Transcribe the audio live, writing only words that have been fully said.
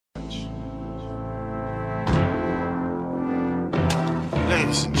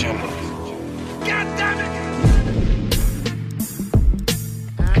ladies and gentlemen. God damn it!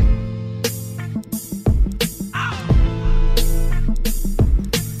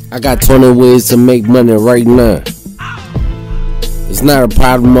 I got 20 ways to make money right now. It's not a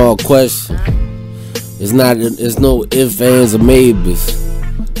problem or a question. It's no ifs, ands, or maybes.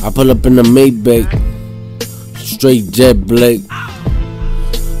 I pull up in the Maybach, straight jet black,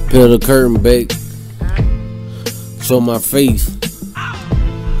 peel the curtain back, show my face.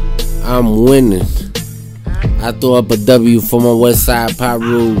 I'm winning. I throw up a W for my West Side Pop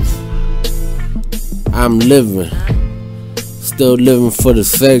Rules. I'm living. Still living for the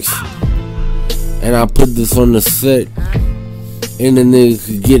section, and I put this on the set, and the nigga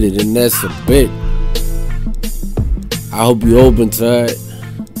could get it, and that's a bet. I hope you open to it,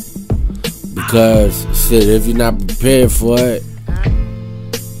 because shit, if you're not prepared for it,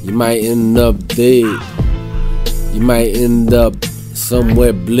 you might end up dead. You might end up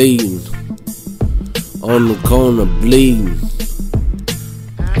somewhere bleeding, on the corner bleeding,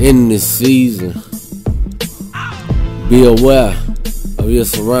 in this season. Be aware of your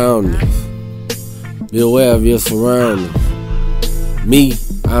surroundings. Be aware of your surroundings. Me,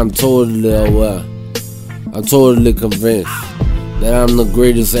 I'm totally aware. I'm totally convinced that I'm the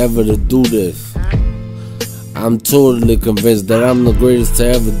greatest ever to do this. I'm totally convinced that I'm the greatest to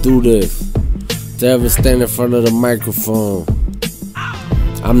ever do this. To ever stand in front of the microphone.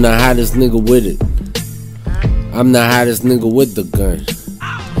 I'm the hottest nigga with it. I'm the hottest nigga with the gun.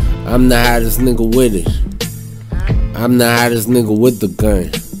 I'm the hottest nigga with it. I'm the hottest nigga with the gun.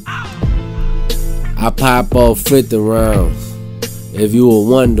 I pop off 50 rounds, if you were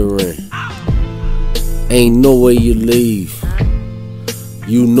wondering. Ain't no way you leave.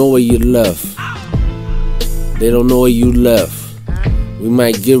 You know where you left. They don't know where you left. We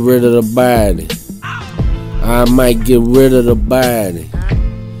might get rid of the body. I might get rid of the body.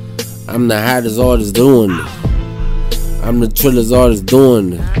 I'm the hottest artist doing it. I'm the trillest artist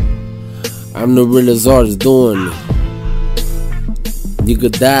doing it. I'm the realest artist doing it. You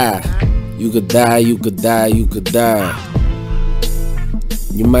could die, you could die, you could die, you could die.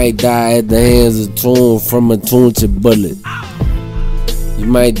 You might die at the hands of Tune from a Litunechi bullet. You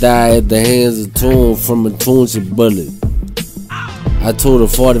might die at the hands of Tune from a Litunechi bullet. I told her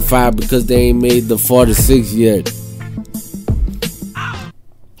 45 because they ain't made the 46 yet.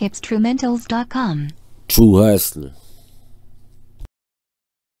 Hipstrumentals.com. True hustler.